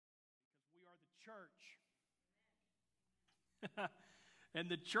church. And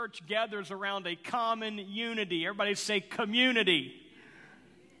the church gathers around a common unity. Everybody say community.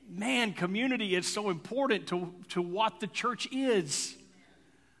 Man, community is so important to what the church is.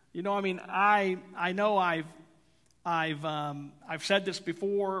 You know, I mean, I know I've said this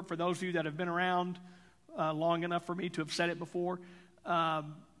before. For those of you that have been around long enough for me to have said it before,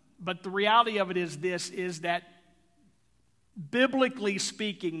 but the reality of it is this: is that biblically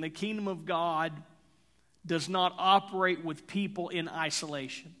speaking, the kingdom of God does not operate with people in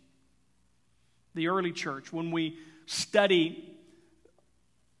isolation. The early church, when we study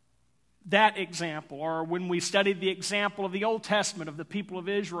that example, or when we study the example of the Old Testament of the people of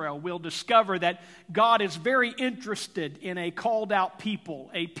Israel, we'll discover that God is very interested in a called out people,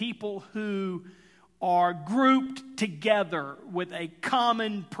 a people who are grouped together with a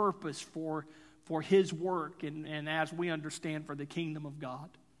common purpose for His work, and as we understand, for the kingdom of God.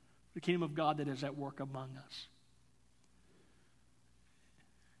 The kingdom of God that is at work among us.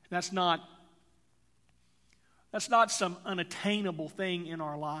 That's not some unattainable thing in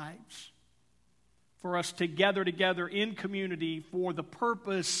our lives. For us to gather together in community for the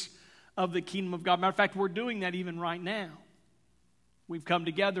purpose of the kingdom of God. Matter of fact, we're doing that even right now. We've come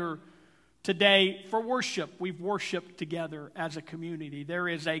together today for worship. We've worshiped together as a community. There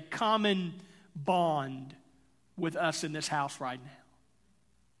is a common bond with us in this house right now.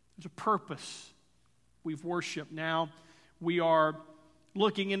 There's a purpose. We've worshiped. Now we are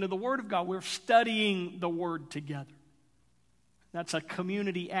looking into the Word of God. We're studying the Word together. That's a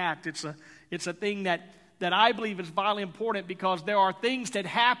community act. It's a thing that I believe is vitally important, because there are things that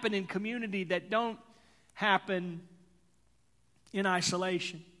happen in community that don't happen in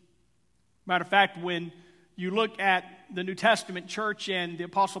isolation. Matter of fact, when you look at the New Testament church, and the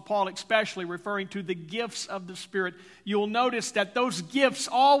Apostle Paul especially referring to the gifts of the Spirit, you'll notice that those gifts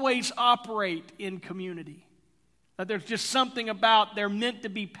always operate in community. That there's just something about they're meant to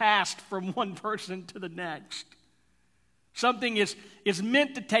be passed from one person to the next. Something is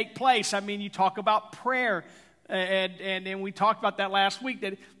meant to take place. I mean, you talk about prayer, and we talked about that last week,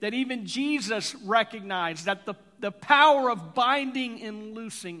 that even Jesus recognized that the power of binding and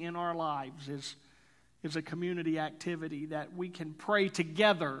loosing in our lives is a community activity, that we can pray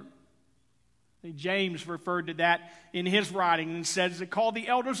together. James referred to that in his writing and says to call the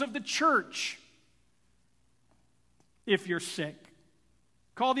elders of the church if you're sick.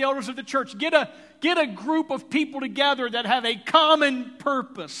 Call the elders of the church. Get a group of people together that have a common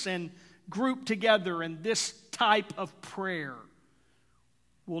purpose and group together. And this type of prayer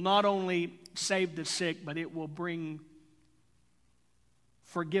will not only save the sick, but it will bring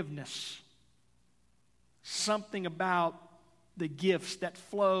forgiveness. Something about the gifts that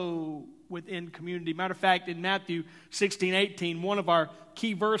flow within community. Matter of fact, in Matthew 16:18, one of our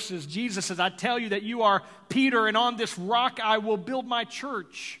key verses, Jesus says, I tell you that you are Peter, and on this rock I will build my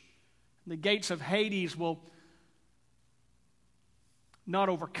church. The gates of Hades will not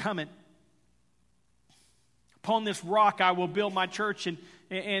overcome it. Upon this rock I will build my church.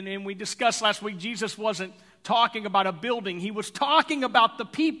 And we discussed last week, Jesus wasn't talking about a building. He was talking about the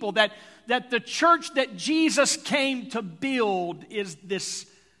people, that the church that Jesus came to build is this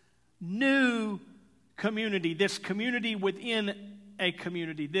new community, this community within a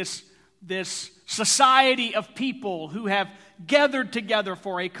community, this society of people who have gathered together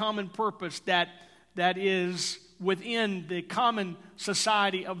for a common purpose that is within the common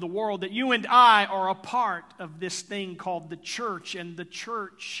society of the world, that you and I are a part of this thing called the church, and the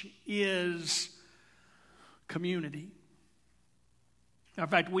church is community. In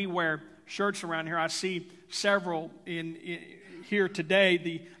fact, we wear shirts around here. I see several in here today,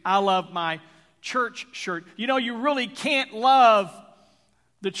 the I Love My Church shirt. You know, you really can't love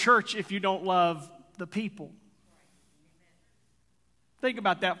the church if you don't love the people. Think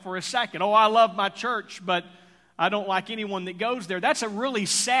about that for a second. Oh, I love my church, but I don't like anyone that goes there. That's a really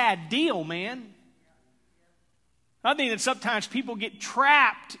sad deal, man. I think that sometimes people get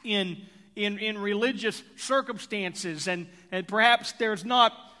trapped in religious circumstances, and perhaps there's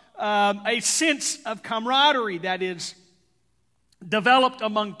not a sense of camaraderie that is developed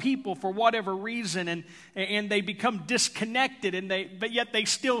among people for whatever reason, and they become disconnected, but yet they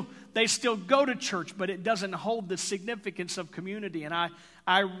still go to church, but it doesn't hold the significance of community. And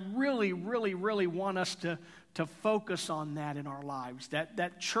I really, really, really want us to focus on that in our lives.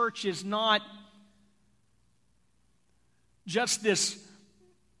 That church is not just this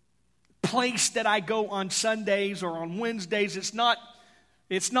place that I go on Sundays or on Wednesdays. It's not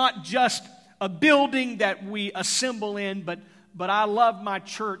just a building that we assemble in, but I love my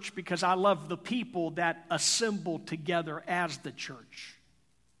church because I love the people that assemble together as the church.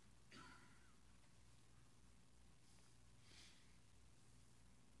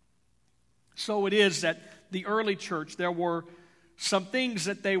 So it is that the early church, there were some things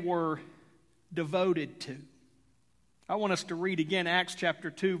that they were devoted to. I want us to read again Acts chapter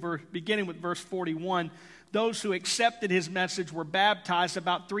 2, beginning with verse 41. Those who accepted his message were baptized.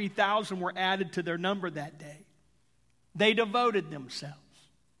 About 3,000 were added to their number that day. They devoted themselves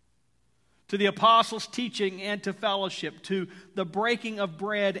to the apostles' teaching and to fellowship, to the breaking of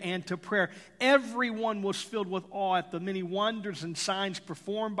bread and to prayer. Everyone was filled with awe at the many wonders and signs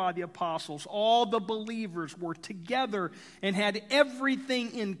performed by the apostles. All the believers were together and had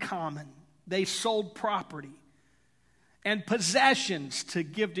everything in common. They sold property and possessions to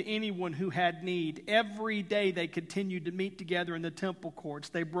give to anyone who had need. Every day they continued to meet together in the temple courts.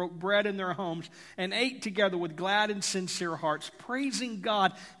 They broke bread in their homes and ate together with glad and sincere hearts, praising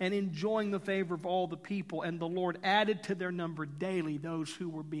God and enjoying the favor of all the people. And the Lord added to their number daily those who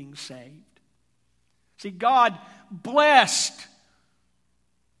were being saved. See, God blessed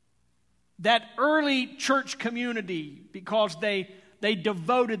that early church community because they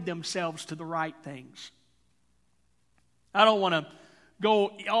devoted themselves to the right things. I don't want to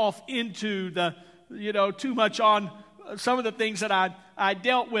go off into too much on some of the things that I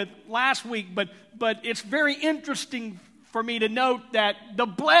dealt with last week, but it's very interesting for me to note that the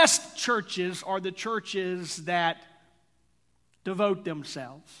blessed churches are the churches that devote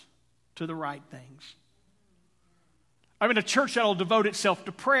themselves to the right things. I mean, a church that will devote itself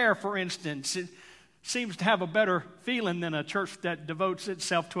to prayer, for instance, it seems to have a better feeling than a church that devotes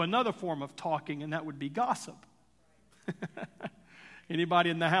itself to another form of talking, and that would be gossip. Anybody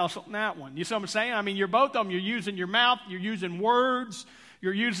in the house on that one? You see what I'm saying? I mean, you're both of them. You're using your mouth. You're using words.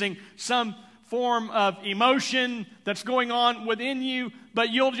 You're using some form of emotion that's going on within you. But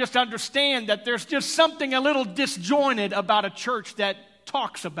you'll just understand that there's just something a little disjointed about a church that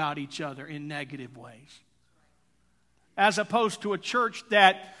talks about each other in negative ways. As opposed to a church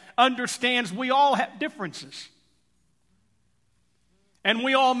that understands we all have differences. And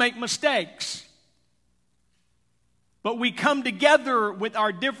we all make mistakes. But we come together with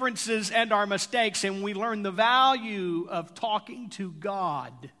our differences and our mistakes, and we learn the value of talking to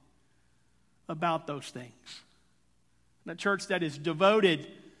God about those things. And a church that is devoted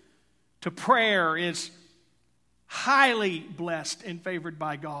to prayer is highly blessed and favored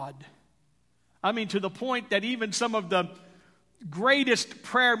by God. I mean, to the point that even some of the greatest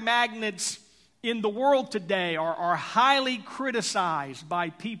prayer magnets in the world today are highly criticized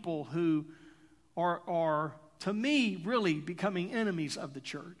by people who are to me, really becoming enemies of the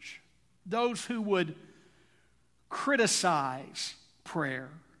church. Those who would criticize prayer.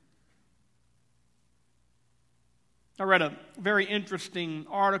 I read a very interesting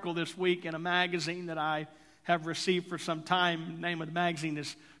article this week in a magazine that I have received for some time. The name of the magazine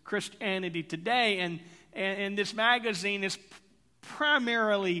is Christianity Today, and this magazine is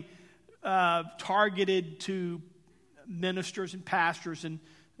primarily targeted to ministers and pastors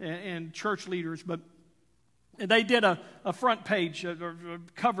and church leaders, but they did a front page, a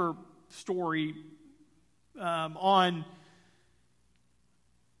cover story on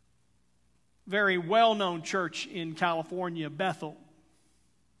very well-known church in California, Bethel.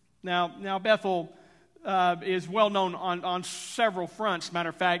 Now Bethel is well-known on several fronts. Matter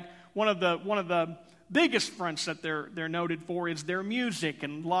of fact, one of the biggest fronts that they're noted for is their music,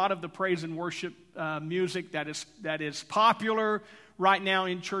 and a lot of the praise and worship music that is popular right now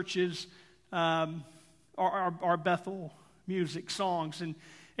in churches. Our Bethel music songs. And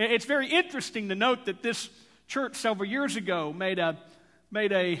it's very interesting to note that this church several years ago made a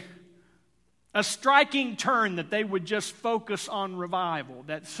striking turn that they would just focus on revival,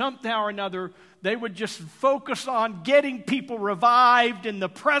 that somehow or another they would just focus on getting people revived in the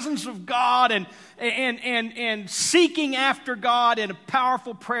presence of God and seeking after God in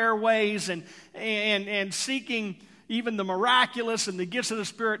powerful prayer ways and seeking even the miraculous and the gifts of the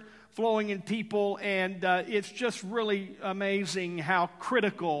Spirit flowing in people, and it's just really amazing how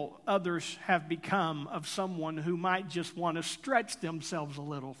critical others have become of someone who might just want to stretch themselves a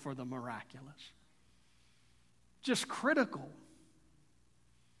little for the miraculous. Just critical.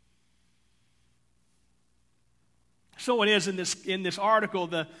 So it is in this article,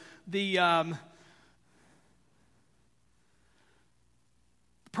 the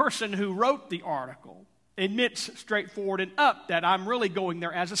person who wrote the article admits straightforward and up that I'm really going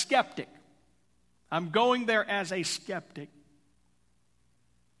there as a skeptic. I'm going there as a skeptic.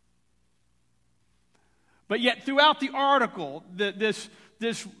 But yet throughout the article,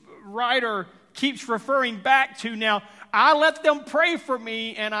 this writer keeps referring back to, now, I let them pray for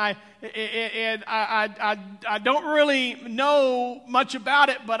me, and I don't really know much about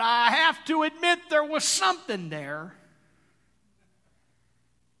it, but I have to admit there was something there.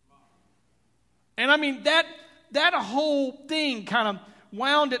 And I mean, that whole thing kind of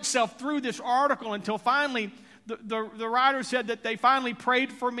wound itself through this article until finally the writer said that they finally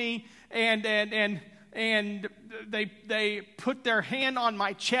prayed for me and they put their hand on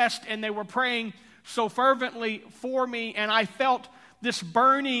my chest and they were praying so fervently for me, and I felt this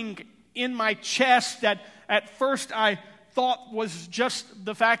burning in my chest that at first I thought was just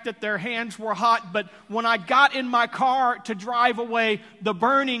the fact that their hands were hot, but when I got in my car to drive away, the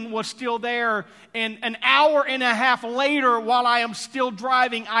burning was still there. And an hour and a half later, while I am still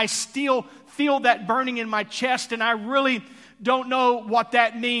driving, I still feel that burning in my chest, and I really don't know what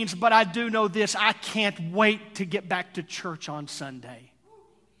that means, but I do know this: I can't wait to get back to church on Sunday.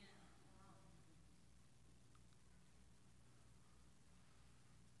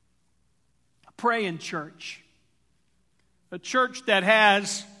 Pray in church. A church that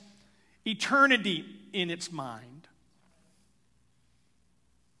has eternity in its mind.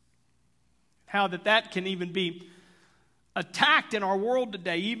 How that can even be attacked in our world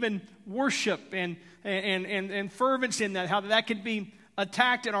today. Even worship and fervency in that. How that can be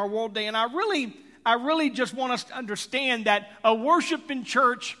attacked in our world today. And I really just want us to understand that a worshiping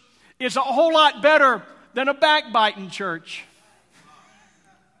church is a whole lot better than a backbiting church.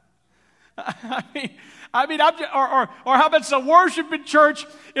 I mean, or how about a worshiping church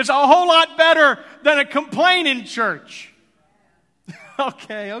is a whole lot better than a complaining church?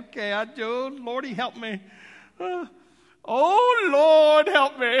 Okay, I do. Lordy, help me. Oh, Lord,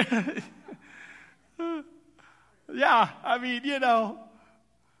 help me. Yeah, I mean,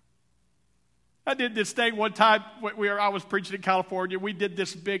 I did this thing one time. I was preaching in California. We did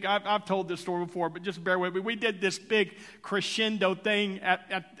this big, I've told this story before, but just bear with me. We did this big crescendo thing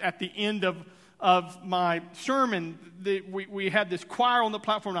at the end of my sermon. We had this choir on the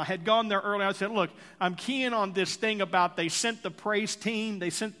platform. I had gone there early. I said, look, I'm keying on this thing about they sent the praise team. They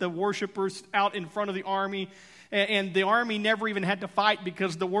sent the worshipers out in front of the army. And the army never even had to fight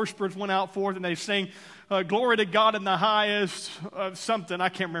because the worshipers went out forth and they sang, glory to God in the highest, something. I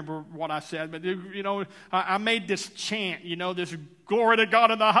can't remember what I said, but I made this chant, this glory to God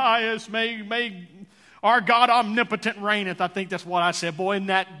in the highest, may our God omnipotent reigneth. I think that's what I said. Boy, in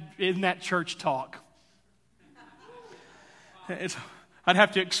that church talk. I'd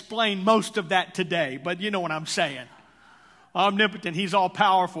have to explain most of that today, but you know what I'm saying. Omnipotent, He's all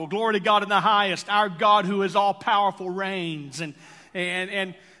powerful. Glory to God in the highest. Our God who is all powerful reigns.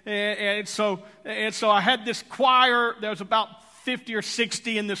 And so I had this choir. There was about 50 or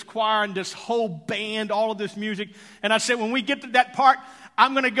 60 in this choir and this whole band, all of this music. And I said, when we get to that part,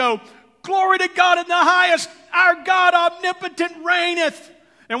 I'm going to go, glory to God in the highest. Our God omnipotent reigneth.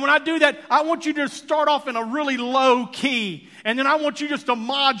 And when I do that, I want you to start off in a really low key. And then I want you just to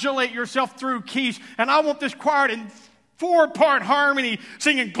modulate yourself through keys. And I want this choir in 4-part harmony,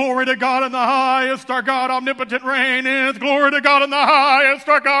 singing, glory to God in the highest, our God omnipotent reigneth, glory to God in the highest,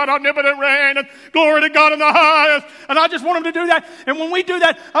 our God omnipotent reigneth, glory to God in the highest. And I just want them to do that. And when we do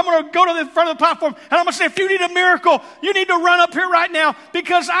that, I'm going to go to the front of the platform and I'm going to say, if you need a miracle, you need to run up here right now,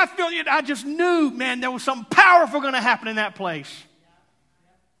 because I just knew, man, there was something powerful going to happen in that place.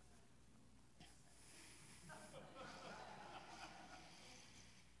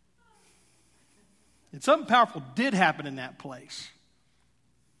 And something powerful did happen in that place.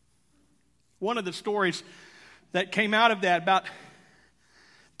 One of the stories that came out of that, about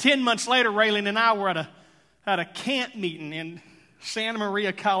 10 months later, Raylene and I were at a camp meeting in Santa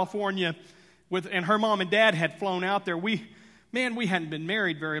Maria, California, and her mom and dad had flown out there. We hadn't been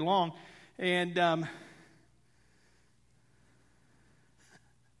married very long, and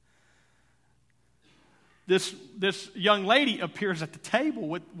This young lady appears at the table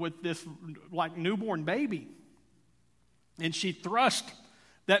with this like newborn baby. And she thrust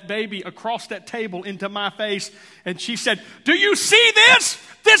that baby across that table into my face. And she said, do you see this?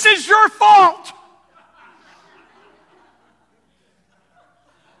 This is your fault.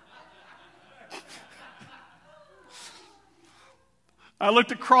 I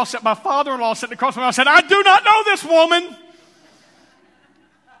looked across at my father-in-law sitting across from me. I said, I do not know this woman.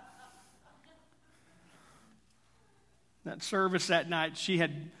 That service that night, she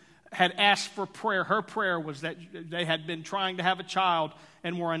had asked for prayer. Her prayer was that they had been trying to have a child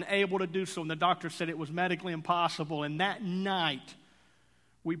and were unable to do so. And the doctor said it was medically impossible. And that night,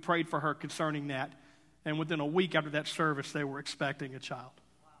 we prayed for her concerning that. And within a week after that service, they were expecting a child.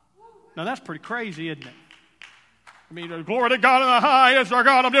 Now, that's pretty crazy, isn't it? I mean, glory to God in the highest, our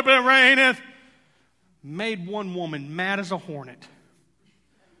God omnipotent reigneth. Made one woman mad as a hornet.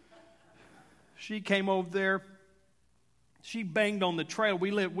 She came over there She banged on the trailer.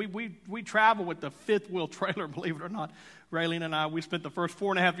 We travel with the fifth wheel trailer, believe it or not. Raylene and I, we spent the first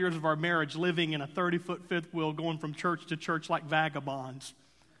 4.5 years of our marriage living in a 30-foot fifth wheel, going from church to church like vagabonds.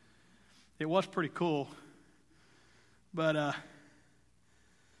 It was pretty cool. But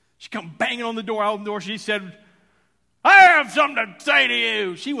she come banging on the door. I opened the door. She said, "I have something to say to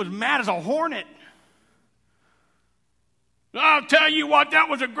you." She was mad as a hornet. "I'll tell you what, that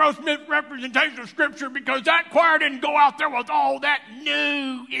was a gross misrepresentation of Scripture, because that choir didn't go out there with all that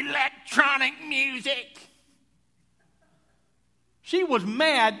new electronic music." She was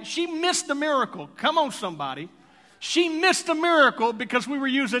mad. She missed the miracle. Come on, somebody. She missed the miracle because we were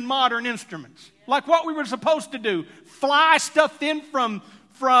using modern instruments. Like what we were supposed to do. Fly stuff in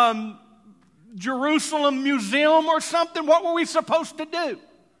from Jerusalem Museum or something. What were we supposed to do?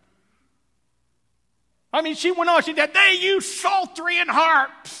 I mean, she went on. She said, "They use psaltery and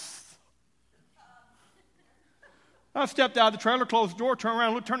harps." I stepped out of the trailer, closed the door, turned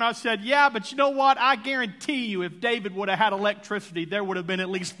around, turned out, and said, "Yeah, but you know what? I guarantee you, if David would have had electricity, there would have been at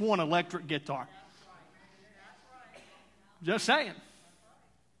least one electric guitar." Just saying.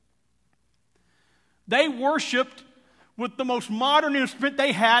 They worshiped with the most modern instrument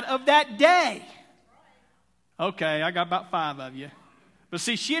they had of that day. Okay, I got about 5 of you. But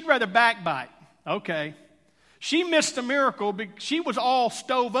see, she'd rather backbite. Okay. She missed the miracle because she was all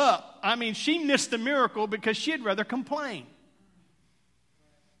stove up. I mean, she missed the miracle because she'd rather complain.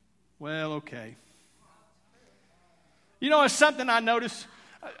 Well, okay. You know, it's something I noticed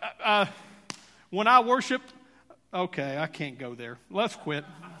when I worshiped. Okay, I can't go there. Let's quit.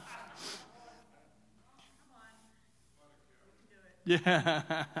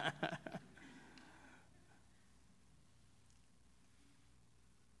 Yeah.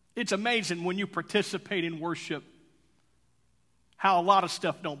 It's amazing when you participate in worship how a lot of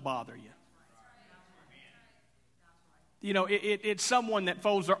stuff don't bother you. You know, it's someone that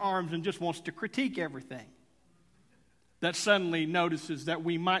folds their arms and just wants to critique everything that suddenly notices that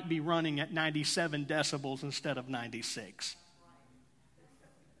we might be running at 97 decibels instead of 96.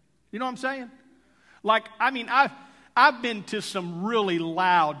 You know what I'm saying? Like, I mean, I've been to some really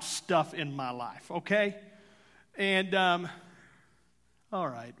loud stuff in my life, okay? And, all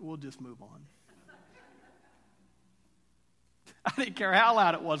right, we'll just move on. I didn't care how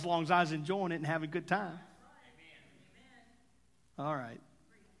loud it was as long as I was enjoying it and having a good time. All right.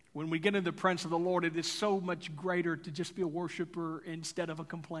 When we get into the presence of the Lord, it is so much greater to just be a worshiper instead of a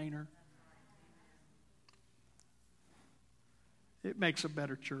complainer. It makes a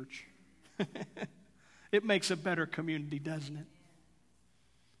better church. It makes a better community, doesn't it?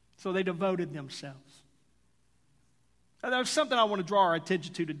 So they devoted themselves. Now, there's something I want to draw our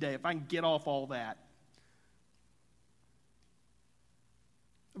attention to today, if I can get off all that.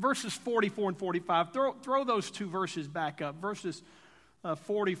 Verses 44 and 45, throw those two verses back up. Verses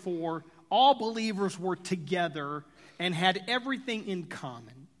 44, all believers were together and had everything in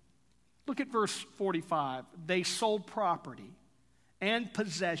common. Look at verse 45. They sold property and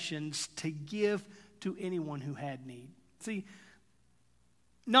possessions to give to anyone who had need. See,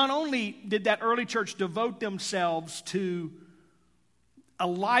 not only did that early church devote themselves to a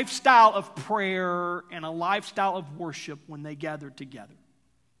lifestyle of prayer and a lifestyle of worship when they gathered together,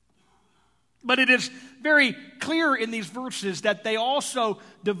 but it is very clear in these verses that they also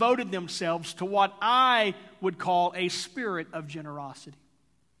devoted themselves to what I would call a spirit of generosity.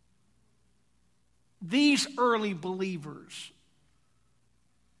 These early believers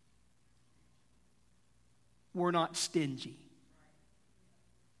were not stingy.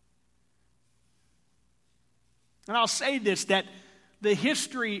 And I'll say this, that the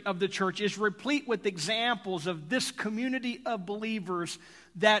history of the church is replete with examples of this community of believers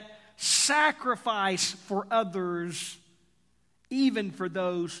that sacrifice for others, even for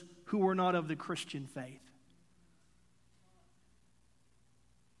those who were not of the Christian faith.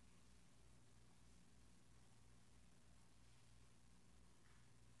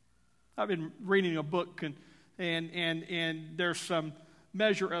 I've been reading a book, and there's some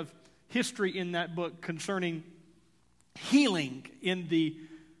measure of history in that book concerning healing in the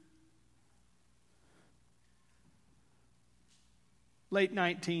late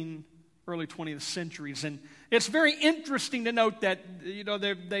 19th, early 20th centuries. And it's very interesting to note that, you know,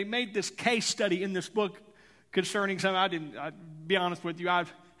 they made this case study in this book concerning something. I'd be honest with you, I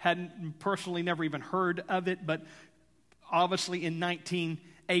hadn't personally never even heard of it, but obviously in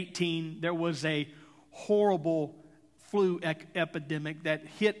 1918 there was a horrible flu epidemic that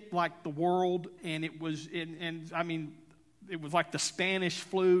hit like the world, and it was it was like the Spanish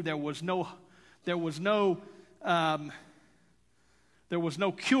flu. There was no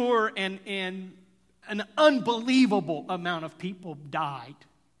cure, and an unbelievable amount of people died.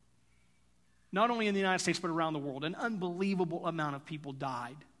 Not only in the United States, but around the world. An unbelievable amount of people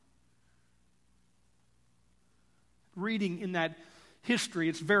died. Reading in that history,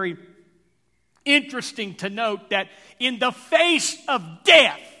 it's very interesting to note that in the face of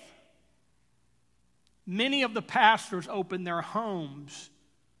death, many of the pastors opened their homes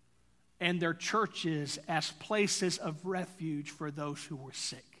and their churches as places of refuge for those who were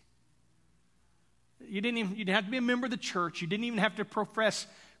sick. You didn't have to be a member of the church. You didn't even have to profess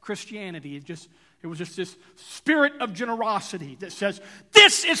Christianity. It was just this spirit of generosity that says,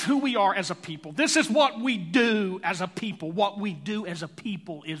 this is who we are as a people. This is what we do as a people. What we do as a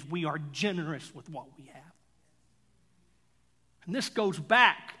people is we are generous with what we have. And this goes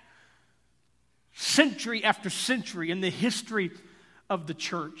back century after century in the history of the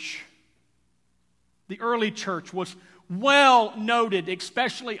church. The early church was well noted,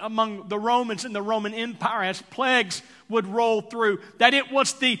 especially among the Romans in the Roman Empire, as plagues would roll through, that it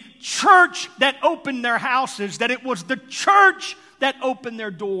was the church that opened their houses, that it was the church that opened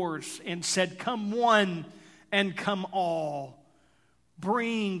their doors and said, come one and come all.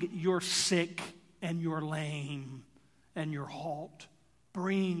 Bring your sick and your lame and your halt.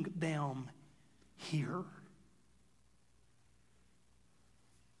 Bring them here.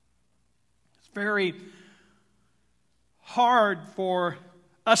 It's very hard for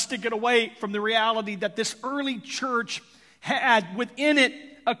us to get away from the reality that this early church had within it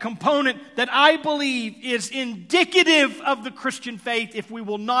a component that I believe is indicative of the Christian faith if we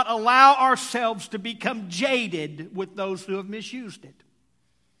will not allow ourselves to become jaded with those who have misused it.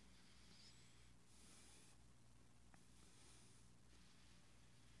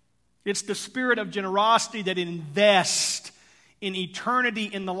 It's the spirit of generosity that invests in eternity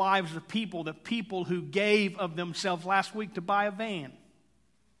in the lives of people, the people who gave of themselves last week to buy a van.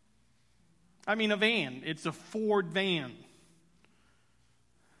 I mean a van. It's a Ford van.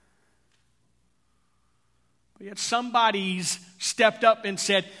 But yet somebody's stepped up and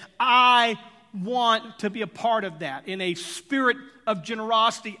said, I want to be a part of that. In a spirit of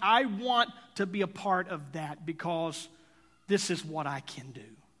generosity, I want to be a part of that because this is what I can do.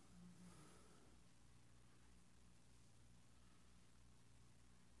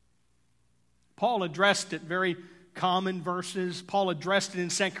 Paul addressed it, very common verses. Paul addressed it in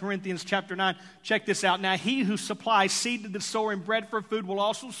 2 Corinthians chapter 9. Check this out. Now he who supplies seed to the sower and bread for food will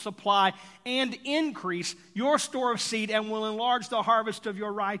also supply and increase your store of seed and will enlarge the harvest of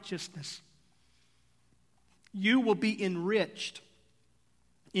your righteousness. You will be enriched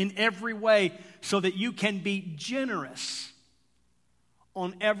in every way so that you can be generous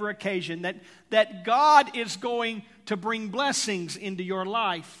on every occasion. That God is going to bring blessings into your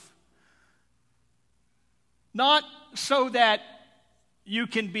life. Not so that you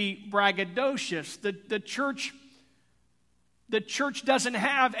can be braggadocious. The church doesn't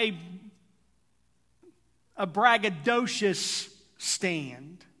have a braggadocious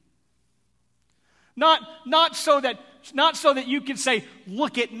stand. Not so that you can say,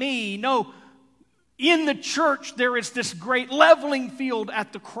 look at me. No, in the church there is this great leveling field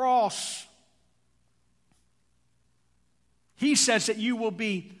at the cross. He says that you will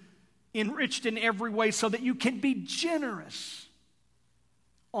be enriched in every way so that you can be generous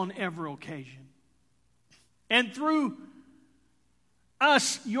on every occasion. And through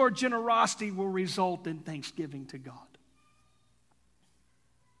us, your generosity will result in thanksgiving to God.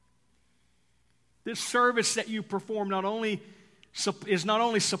 This service that you perform is not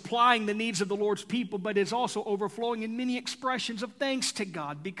only supplying the needs of the Lord's people, but is also overflowing in many expressions of thanks to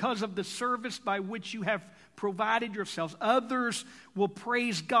God because of the service by which you have provided yourselves. Others will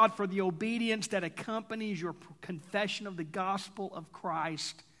praise God for the obedience that accompanies your confession of the gospel of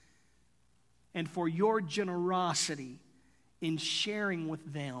Christ and for your generosity in sharing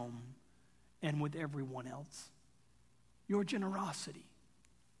with them and with everyone else. Your generosity.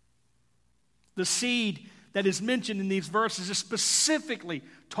 The seed that is mentioned in these verses is specifically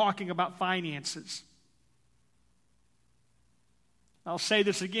talking about finances. I'll say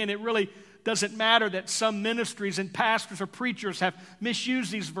this again, it really doesn't matter that some ministries and pastors or preachers have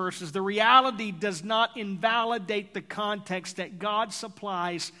misused these verses. The reality does not invalidate the context that God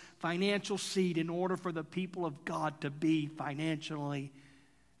supplies financial seed in order for the people of God to be financially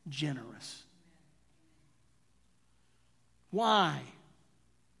generous. Why?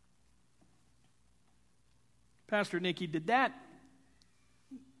 Pastor Nikki, did that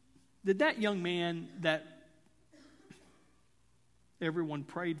young man that everyone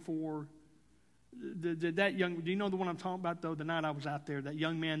prayed for, do you know the one I'm talking about though? The night I was out there, that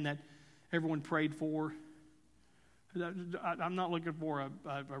young man that everyone prayed for, I'm not looking for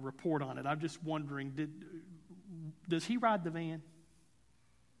a report on it. I'm just wondering, does he ride the van?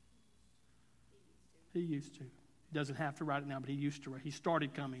 He used to. He doesn't have to ride it now, but he used to. He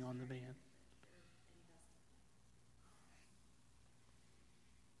started coming on the van.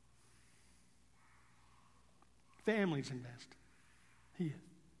 Family's invested. He is.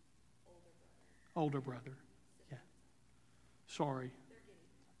 Older brother. Yeah. Sorry.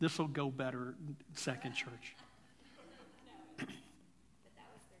 This will go better second church.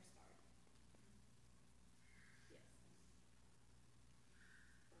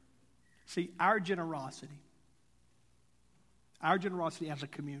 See, our generosity as a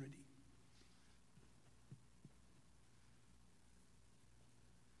community,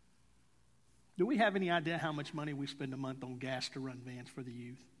 do we have any idea how much money we spend a month on gas to run vans for the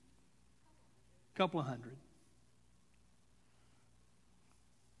youth? A couple of hundred.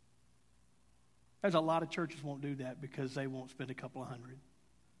 There's a lot of churches won't do that because they won't spend a couple of hundred.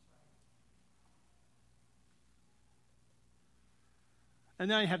 And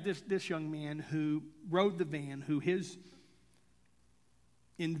now you have this young man who rode the van, who is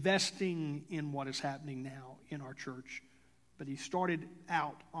investing in what is happening now in our church. But he started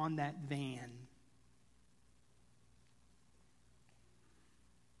out on that van.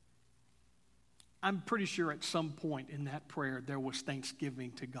 I'm pretty sure at some point in that prayer there was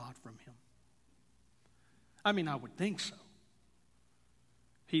thanksgiving to God from him. I mean, I would think so.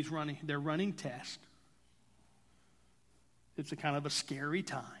 They're running tests. It's a kind of a scary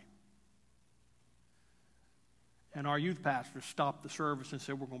time. And our youth pastor stopped the service and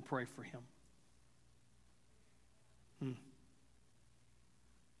said, we're going to pray for him.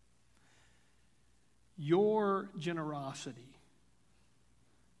 Your generosity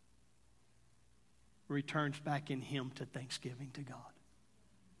returns back in him to thanksgiving to God.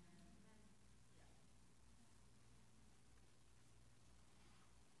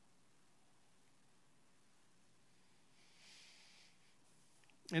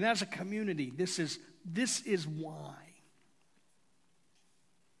 And as a community, this is why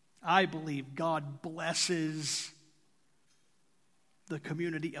I believe God blesses the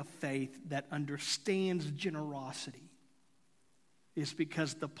community of faith that understands generosity. Is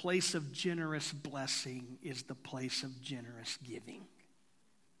because the place of generous blessing is the place of generous giving.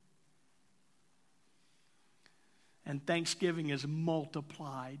 And thanksgiving is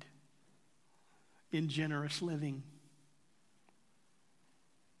multiplied in generous living.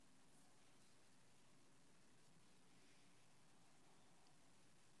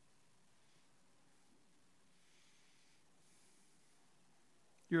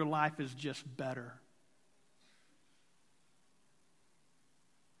 Your life is just better.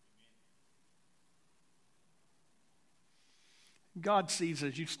 God sees,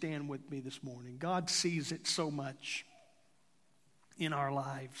 as you stand with me this morning, God sees it so much in our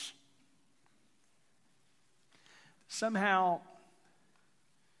lives. Somehow,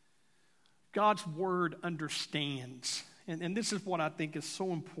 God's word understands, and this is what I think is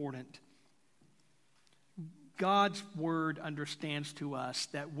so important. God's word understands to us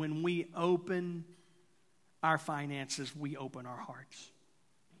that when we open our finances, we open our hearts.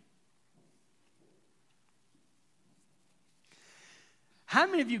 How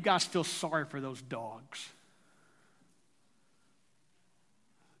many of you guys feel sorry for those dogs?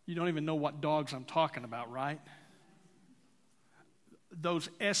 You don't even know what dogs I'm talking about, right? Those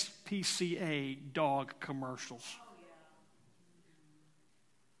SPCA dog commercials.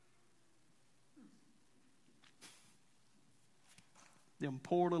 Them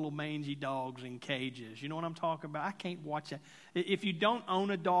poor little mangy dogs in cages. You know what I'm talking about? I can't watch that. If you don't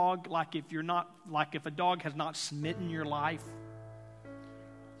own a dog, if a dog has not smitten your life.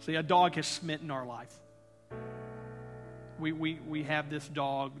 See, a dog has smitten our life. We have this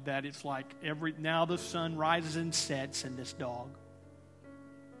dog that it's like now the sun rises and sets in this dog.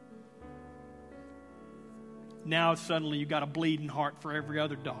 Now suddenly you got a bleeding heart for every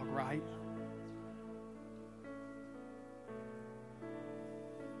other dog, right?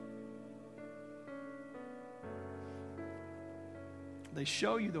 They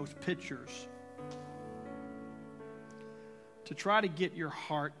show you those pictures to try to get your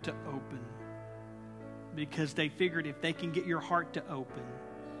heart to open, because they figured if they can get your heart to open,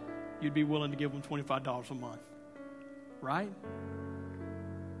 you'd be willing to give them $25 a month, right?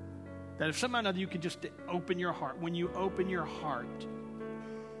 That if somehow or another you could just open your heart. When you open your heart,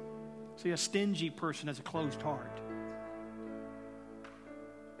 see, a stingy person has a closed heart.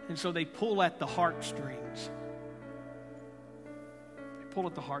 And so they pull at the heartstrings. pull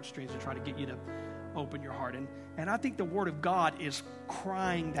at the heartstrings and try to get you to open your heart. And I think the Word of God is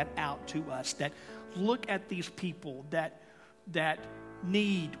crying that out to us, that look at these people that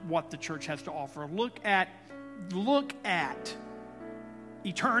need what the church has to offer. Look at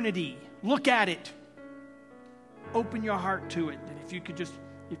eternity. Look at it. Open your heart to it. And if you could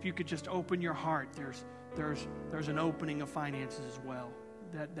just open your heart, there's an opening of finances as well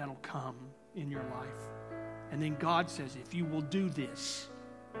that'll come in your life. And then God says, if you will do this,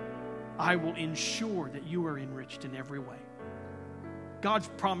 I will ensure that you are enriched in every way. God's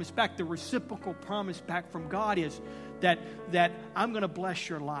promise back, the reciprocal promise back from God is that I'm going to bless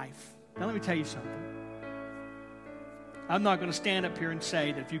your life. Now let me tell you something. I'm not going to stand up here and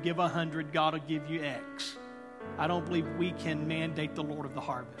say that if you give 100, God will give you X. I don't believe we can mandate the Lord of the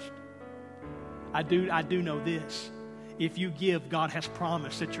harvest. I do know this. If you give, God has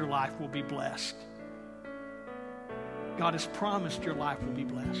promised that your life will be blessed. God has promised your life will be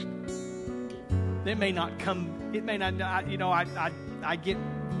blessed. It may not come, I get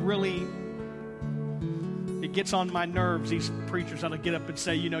really, it gets on my nerves, these preachers that'll get up and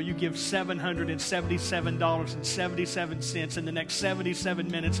say, you give $777.77 in the next 77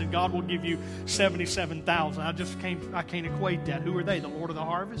 minutes and God will give you 77,000. I can't equate that. Who are they? The Lord of the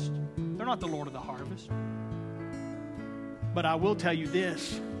harvest? They're not the Lord of the harvest. But I will tell you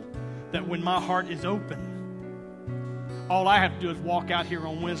this, that when my heart is open, all I have to do is walk out here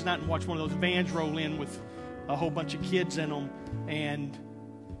on Wednesday night and watch one of those vans roll in with a whole bunch of kids in them, and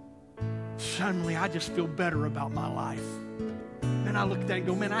suddenly I just feel better about my life. And I look at that and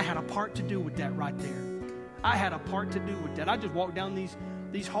go, man, I had a part to do with that right there. I had a part to do with that. I just walk down these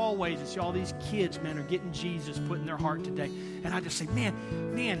hallways and see all these kids, man, are getting Jesus put in their heart today. And I just say, man,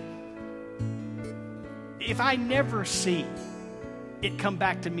 if I never see it come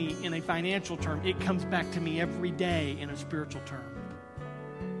back to me in a financial term, it comes back to me every day in a spiritual term.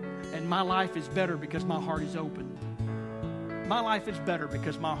 And my life is better because my heart is open. My life is better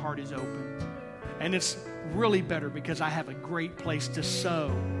because my heart is open. And it's really better because I have a great place to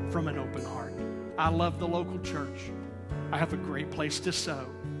sow from an open heart. I love the local church. I have a great place to sow.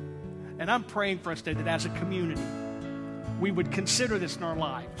 And I'm praying for us today that as a community, we would consider this in our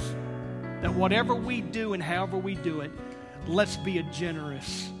lives. That whatever we do and however we do it, let's be a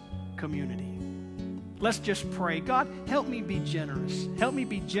generous community. Let's just pray, God, help me be generous. Help me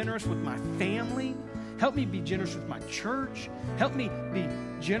be generous with my family. Help me be generous with my church. Help me be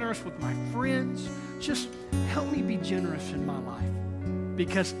generous with my friends. Just help me be generous in my life.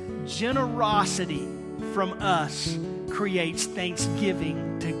 Because generosity from us creates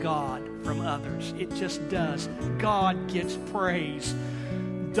thanksgiving to God from others. It just does. God gets praise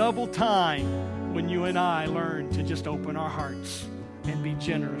double time when you and I learn to just open our hearts and be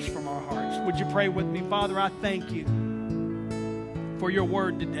generous from our hearts. Would you pray with me? Father, I thank you for your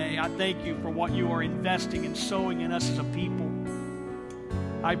word today. I thank you for what you are investing and sowing in us as a people.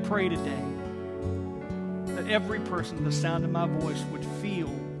 I pray today that every person at the sound of my voice would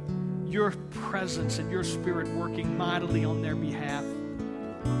feel your presence and your spirit working mightily on their behalf.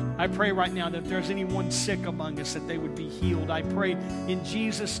 I pray right now that if there's anyone sick among us, that they would be healed. I pray in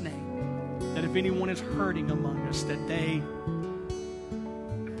Jesus' name that if anyone is hurting among us, that they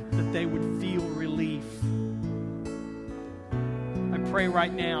would feel relief. I pray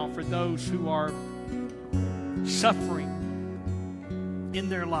right now for those who are suffering in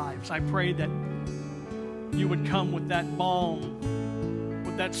their lives. I pray that you would come with that balm,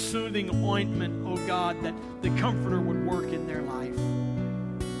 with that soothing ointment, oh God, that the Comforter would work in their life.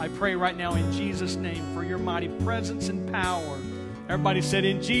 I pray right now in Jesus' name for your mighty presence and power. Everybody said,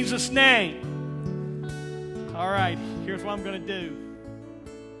 in Jesus' name. All right, here's what I'm going to do.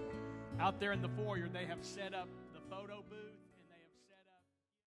 Out there in the foyer, they have set up